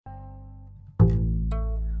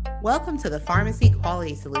Welcome to the Pharmacy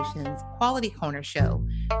Quality Solutions Quality Corner Show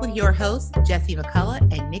with your hosts, Jesse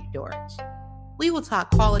McCullough and Nick Dorich. We will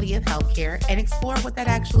talk quality of healthcare and explore what that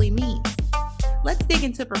actually means. Let's dig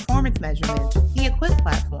into performance measurements, the Equip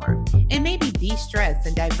platform, and maybe de-stress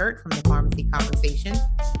and divert from the pharmacy conversation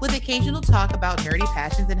with occasional talk about nerdy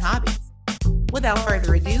passions and hobbies. Without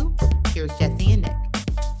further ado, here's Jesse and Nick.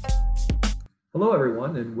 Hello,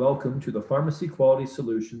 everyone, and welcome to the Pharmacy Quality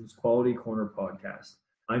Solutions Quality Corner podcast.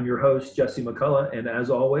 I'm your host, Jesse McCullough, and as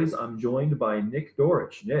always, I'm joined by Nick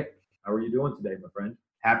Dorich. Nick, how are you doing today, my friend?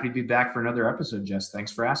 Happy to be back for another episode, Jess.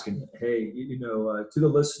 Thanks for asking. Hey, to the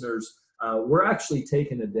listeners, we're actually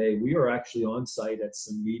taking a day. We are actually on site at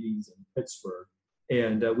some meetings in Pittsburgh,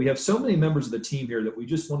 and we have so many members of the team here that we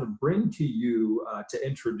just want to bring to you to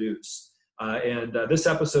introduce. This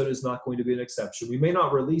episode is not going to be an exception. We may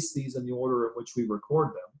not release these in the order in which we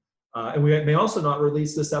record them. And we may also not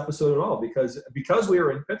release this episode at all because we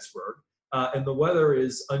are in Pittsburgh and the weather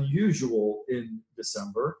is unusual in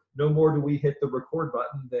December. No more do we hit the record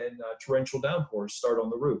button than torrential downpours start on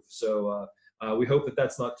the roof. So we hope that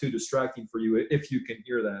that's not too distracting for you if you can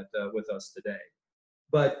hear that with us today.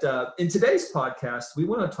 But in today's podcast, we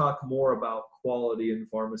want to talk more about quality in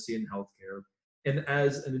pharmacy and healthcare, and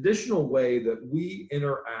as an additional way that we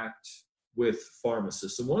interact with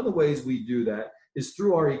pharmacists. And one of the ways we do that is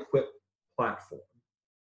through our Equip platform.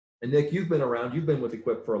 And Nick, you've been around, you've been with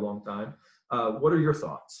Equip for a long time. What are your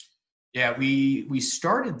thoughts? Yeah, we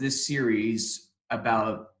started this series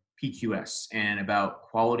about PQS and about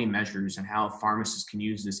quality measures and how pharmacists can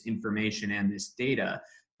use this information and this data.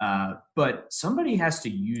 But somebody has to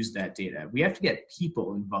use that data. We have to get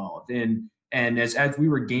people involved. And as we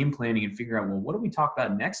were game planning and figuring out, well, what do we talk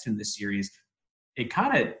about next in this series? It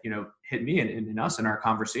kind of, hit me and us in our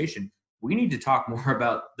conversation. We need to talk more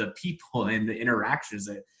about the people and the interactions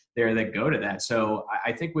that go to that. So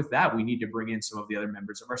I think with that, we need to bring in some of the other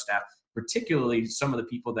members of our staff, particularly some of the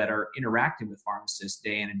people that are interacting with pharmacists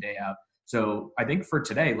day in and day out. So I think for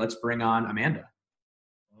today, let's bring on Amanda.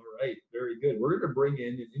 All right, very good. We're going to bring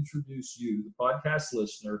in and introduce you, the podcast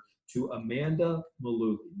listener, to Amanda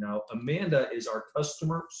Maluhi. Now, Amanda is our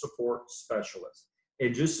customer support specialist.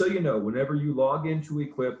 And just so you know, whenever you log into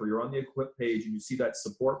Equip or you're on the Equip page and you see that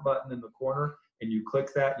support button in the corner and you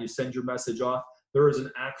click that and you send your message off, there is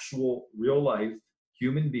an actual real life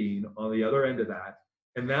human being on the other end of that.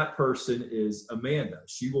 And that person is Amanda.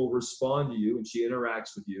 She will respond to you and she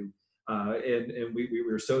interacts with you. And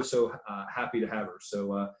we're so happy to have her.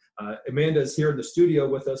 So Amanda is here in the studio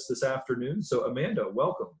with us this afternoon. So Amanda,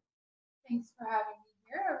 welcome. Thanks for having me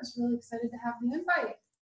here. I was really excited to have the invite.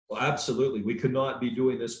 Well, absolutely. We could not be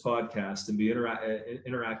doing this podcast and be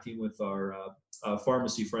interacting with our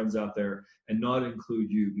pharmacy friends out there and not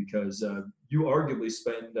include you because you arguably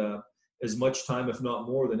spend as much time, if not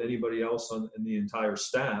more, than anybody else in the entire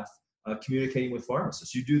staff communicating with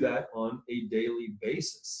pharmacists. You do that on a daily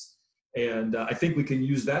basis. And I think we can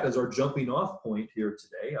use that as our jumping off point here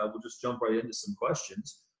today. We'll just jump right into some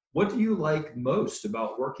questions. What do you like most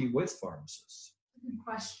about working with pharmacists? Good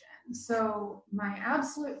question. So my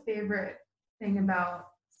absolute favorite thing about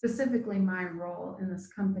specifically my role in this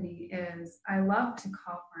company is I love to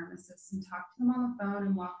call pharmacists and talk to them on the phone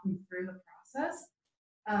and walk them through the process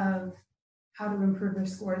of how to improve their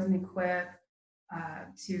scores in Equip,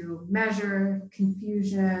 to measure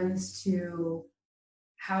confusions, to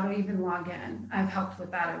how to even log in. I've helped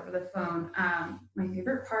with that over the phone. My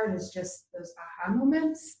favorite part is just those aha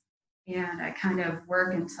moments. And I kind of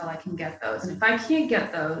work until I can get those. And if I can't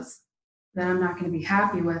get those, then I'm not going to be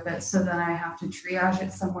happy with it. So then I have to triage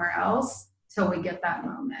it somewhere else till we get that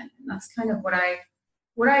moment. And that's kind of what I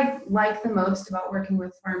like the most about working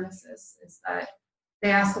with pharmacists is that they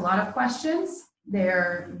ask a lot of questions.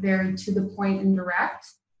 They're very to the point and direct.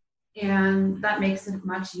 And that makes it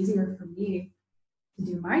much easier for me to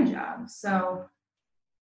do my job. So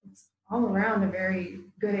it's all around a very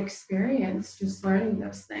good experience just learning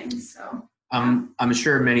those things. So I'm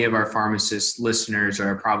sure many of our pharmacist listeners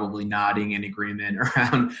are probably nodding in agreement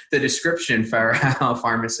around the description for how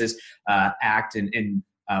pharmacists act. And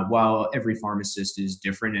while every pharmacist is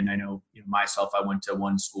different, and I know myself, I went to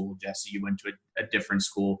one school, Jesse, you went to a different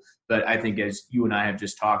school, but I think as you and I have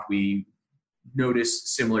just talked, we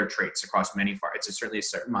notice similar traits across many pharmacists. It's certainly a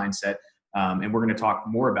certain mindset. And we're going to talk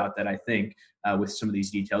more about that, I think, with some of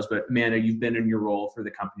these details. But Amanda, you've been in your role for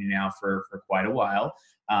the company now for quite a while.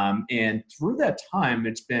 And through that time,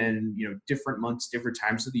 it's been, different months, different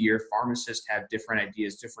times of the year, pharmacists have different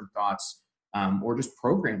ideas, different thoughts, or just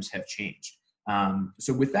programs have changed.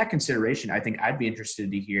 So with that consideration, I think I'd be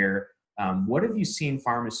interested to hear, what have you seen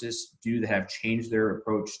pharmacists do that have changed their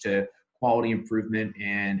approach to quality improvement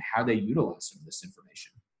and how they utilize some of this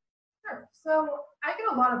information? Sure. So I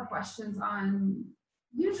get a lot of questions on,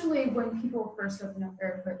 usually when people first open up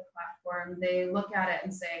their Equip platform, they look at it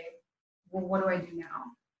and say, well, what do I do now?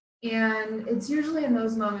 And it's usually in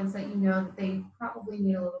those moments that you know that they probably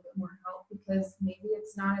need a little bit more help because maybe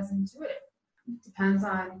it's not as intuitive. It depends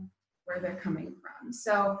on where they're coming from.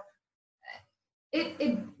 So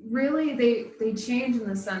it really, they change in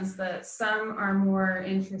the sense that some are more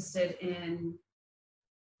interested in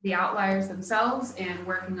the outliers themselves and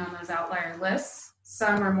working on those outlier lists.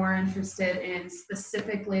 Some are more interested in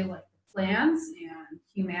specifically like the plans and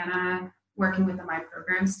Humana working with the My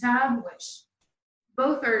Programs tab, which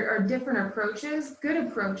both are different approaches, good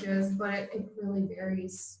approaches, but it really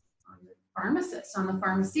varies on the pharmacist, on the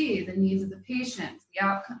pharmacy, the needs of the patient, the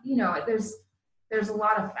outcome. There's a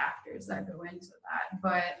lot of factors that go into that,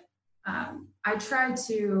 but I try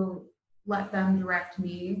to let them direct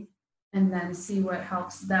me and then see what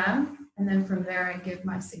helps them. And then from there, I give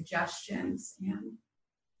my suggestions, and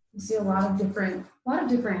you see a lot of different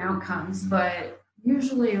outcomes, but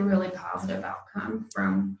usually a really positive outcome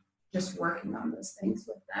from just working on those things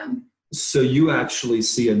with them. So you actually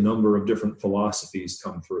see a number of different philosophies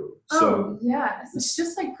come through. Oh, yes. It's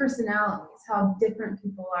just like personalities, how different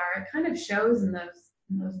people are. It kind of shows in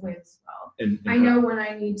those ways as well. And I know when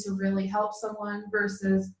I need to really help someone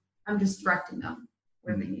versus I'm just directing them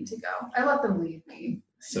where they need to go. I let them lead me.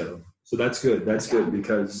 So that's good. That's good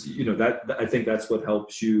because, that I think that's what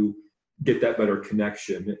helps you get that better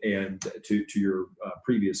connection. And to your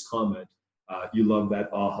previous comment, you love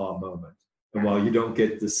that aha moment. And while you don't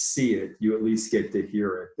get to see it, you at least get to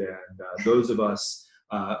hear it. And those of us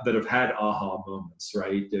that have had aha moments,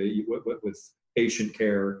 right, with patient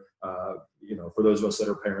care, for those of us that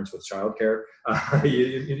are parents with childcare,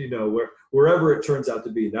 wherever it turns out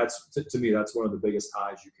to be, that's to me, that's one of the biggest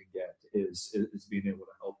highs you can get is being able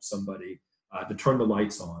to help somebody, to turn the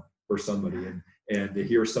lights on for somebody and to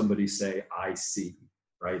hear somebody say, "I see."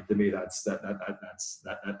 Right? To me, that's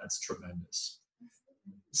tremendous.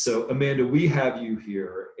 So Amanda, we have you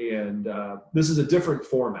here, and this is a different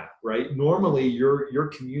format, right? Normally, you're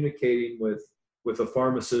communicating with a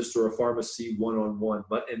pharmacist or a pharmacy one-on-one,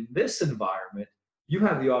 but in this environment, you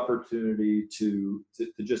have the opportunity to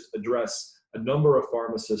just address a number of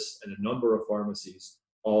pharmacists and a number of pharmacies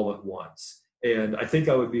all at once. And I think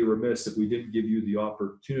I would be remiss if we didn't give you the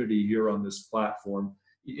opportunity here on this platform.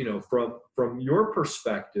 From your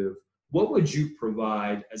perspective, what would you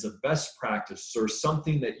provide as a best practice or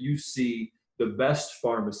something that you see the best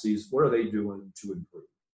pharmacies, what are they doing to improve?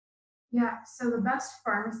 Yeah, so the best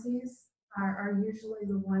pharmacies are usually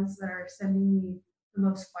the ones that are sending me the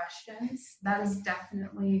most questions. That is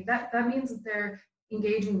definitely, that means that they're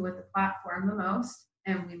engaging with the platform the most,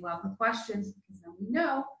 and we love the questions because then we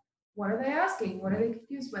know what are they asking, what are they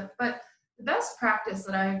confused with. But the best practice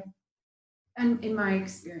that and in my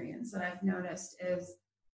experience that I've noticed is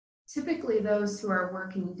typically those who are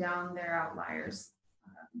working down their outliers,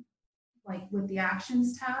 like with the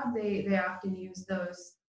actions tab, they often use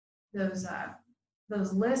those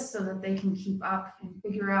lists so that they can keep up and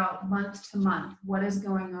figure out month to month what is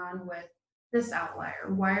going on with this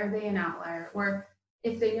outlier. Why are they an outlier? Or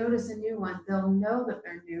if they notice a new one, they'll know that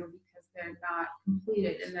they're new because they're not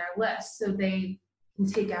completed in their list, so they can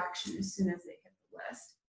take action as soon as they hit the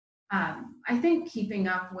list. I think keeping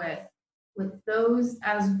up with those,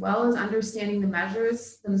 as well as understanding the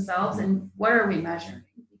measures themselves and what are we measuring,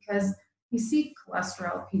 because you see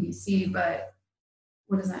cholesterol, PDC, but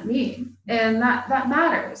what does that mean? And that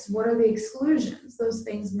matters. What are the exclusions? Those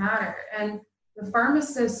things matter. And the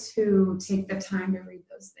pharmacists who take the time to read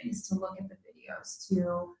those things, to look at the videos,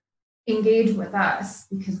 to engage with us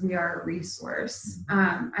because we are a resource,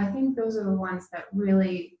 I think those are the ones that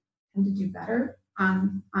really tend to do better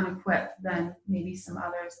on Equip than maybe some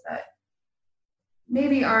others that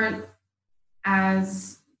maybe aren't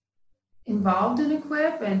as involved in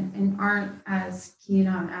Equip and aren't as keen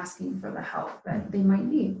on asking for the help that they might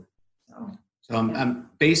need. So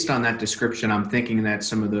based on that description, I'm thinking that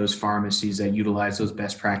some of those pharmacies that utilize those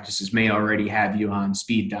best practices may already have you on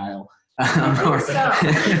speed dial. Some definitely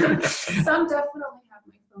have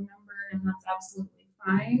my phone number, and that's absolutely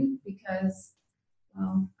fine because I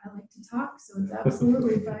like to talk, so it's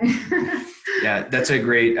absolutely fine. Yeah, that's a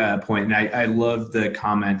great point. And I love the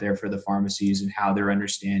comment there for the pharmacies and how they're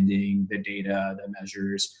understanding the data, the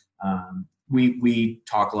measures. We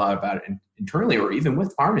talk a lot about it internally or even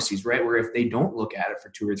with pharmacies, right? Where if they don't look at it for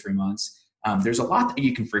 2 or 3 months, there's a lot that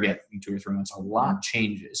you can forget in 2 or 3 months. A lot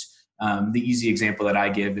changes. The easy example that I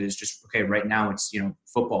give is just, okay, right now it's,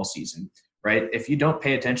 football season. right? If you don't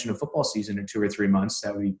pay attention to football season in 2 or 3 months,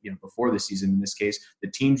 that would be, before the season in this case,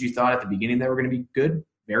 the teams you thought at the beginning that were going to be good,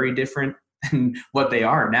 very different than what they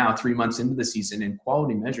are now 3 months into the season. And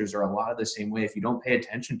quality measures are a lot of the same way. If you don't pay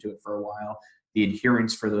attention to it for a while, the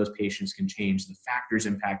adherence for those patients can change. The factors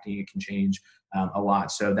impacting it can change a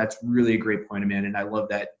lot. So that's really a great point, Amanda. And I love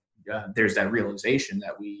that there's that realization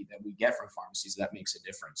that we get from pharmacies that makes a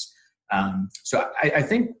difference. So I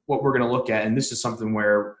think what we're going to look at, and this is something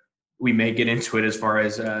where we may get into it as far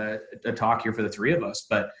as a talk here for the three of us,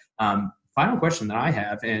 but final question that I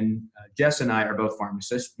have, and Jess and I are both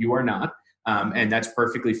pharmacists. You are not. And that's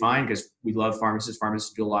perfectly fine because we love pharmacists.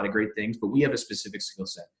 Pharmacists do a lot of great things, but we have a specific skill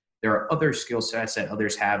set. There are other skill sets that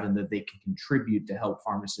others have and that they can contribute to help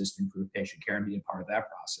pharmacists improve patient care and be a part of that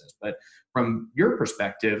process. But from your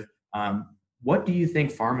perspective, what do you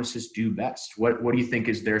think pharmacists do best? What do you think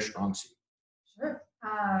is their strong suit? Sure.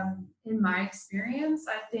 In my experience,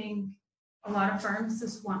 I think a lot of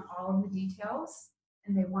pharmacists want all of the details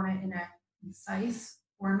and they want it in a concise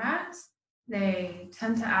format. They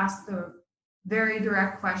tend to ask the very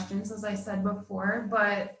direct questions, as I said before,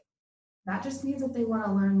 but that just means that they want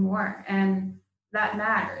to learn more, and that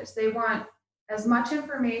matters. They want as much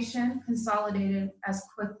information consolidated as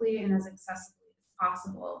quickly and as accessibly as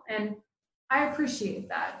possible. And I appreciate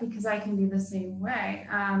that because I can be the same way.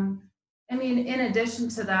 In addition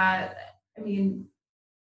to that, and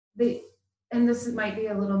this might be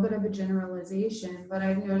a little bit of a generalization, but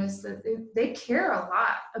I've noticed that they care a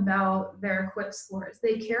lot about their QIP scores.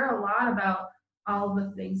 They care a lot about all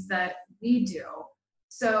the things that we do.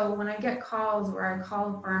 So when I get calls or I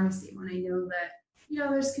call a pharmacy, when I know that,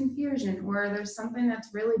 there's confusion or there's something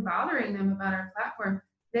that's really bothering them about our platform,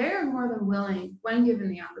 they're more than willing, when given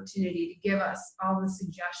the opportunity, to give us all the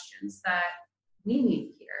suggestions that we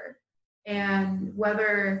need here. And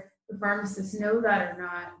whether the pharmacists know that or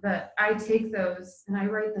not, that I take those and I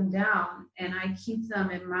write them down and I keep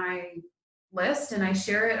them in my list and I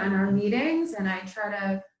share it on our meetings and I try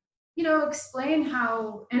to, explain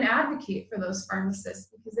how and advocate for those pharmacists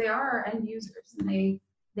because they are our end users and they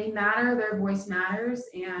matter, their voice matters,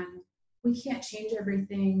 and we can't change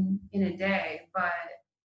everything in a day, but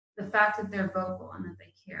the fact that they're vocal and that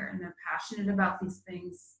they care and they're passionate about these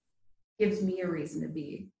things gives me a reason to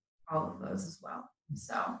be all of those as well.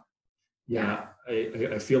 So yeah.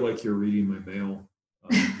 I feel like you're reading my mail.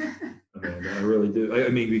 Amanda, I really do.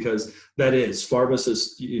 Because that is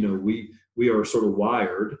pharmacists, we are sort of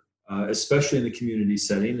wired, especially in the community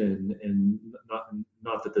setting, and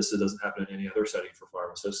not that this doesn't happen in any other setting for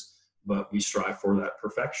pharmacists, but we strive for that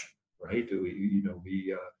perfection, right?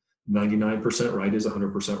 We 99% right is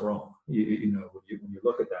 100% wrong. When you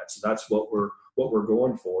look at that, so that's what we're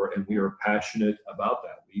going for, and we are passionate about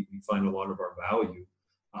that. We find a lot of our value,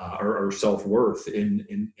 our self-worth in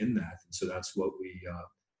that, and so that's what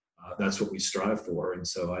we strive for. And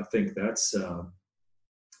so I think that's a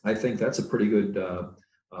pretty good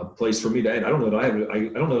place for me to end. I don't know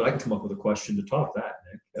that I can come up with a question to top that,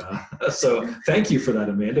 Nick. So thank you for that,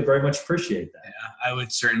 Amanda. Very much appreciate that. Yeah, I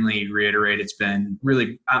would certainly reiterate. It's been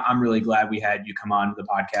I'm really glad we had you come on to the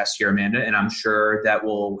podcast here, Amanda, and I'm sure that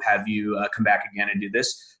we'll have you come back again and do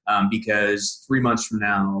this because 3 months from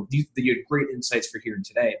now, you had great insights for here and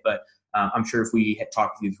today, but I'm sure if we had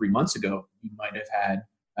talked with you 3 months ago, you might have had,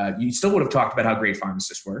 you still would have talked about how great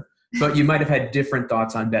pharmacists were, but you might have had different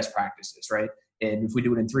thoughts on best practices, right? And if we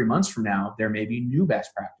do it in 3 months from now, there may be new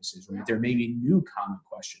best practices, right? There may be new common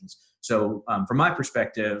questions. So from my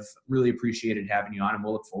perspective, really appreciated having you on, and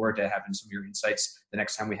we'll look forward to having some of your insights the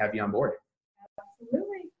next time we have you on board.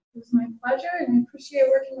 Absolutely. It was my pleasure, and I appreciate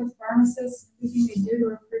working with pharmacists and everything they do to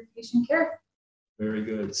improve patient care. Very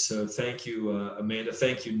good. So thank you, Amanda.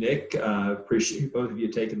 Thank you, Nick. Appreciate both of you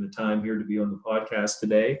taking the time here to be on the podcast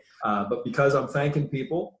today. But because I'm thanking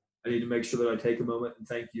people, I need to make sure that I take a moment and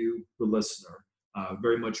thank you, the listener.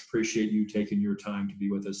 Very much appreciate you taking your time to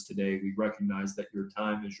be with us today. We recognize that your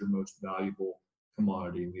time is your most valuable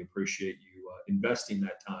commodity. We appreciate you investing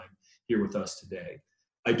that time here with us today.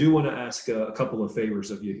 I do want to ask a couple of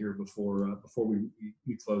favors of you here before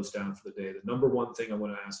we close down for the day. The number one thing I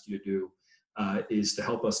want to ask you to do is to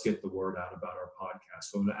help us get the word out about our podcast.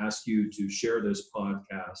 So I'm going to ask you to share this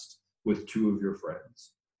podcast with 2 of your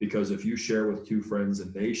friends. Because if you share with 2 friends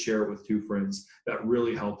and they share it with 2 friends, that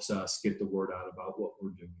really helps us get the word out about what we're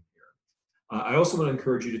doing here. I also want to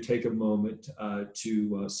encourage you to take a moment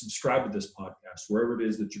to subscribe to this podcast, wherever it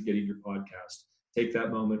is that you're getting your podcast. Take that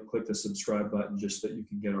moment, click the subscribe button just so that you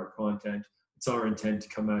can get our content. It's our intent to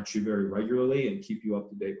come at you very regularly and keep you up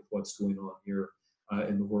to date with what's going on here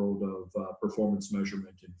in the world of performance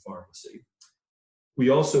measurement in pharmacy. We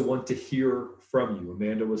also want to hear from you.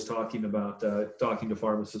 Amanda was talking about talking to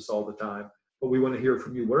pharmacists all the time, but we want to hear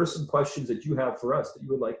from you. What are some questions that you have for us that you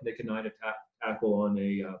would like Nick and I to tackle on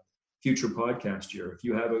a future podcast here? If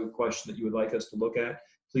you have a question that you would like us to look at,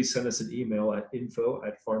 please send us an email at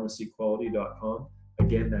info@pharmacyquality.com.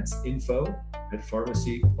 Again, that's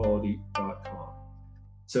info@pharmacyquality.com.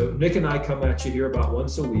 So Nick and I come at you here about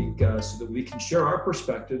once a week so that we can share our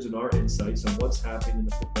perspectives and our insights on what's happening in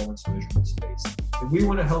the performance measurement space. And we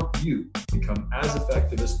want to help you become as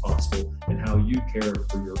effective as possible in how you care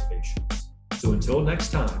for your patients. So until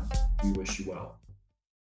next time, we wish you well.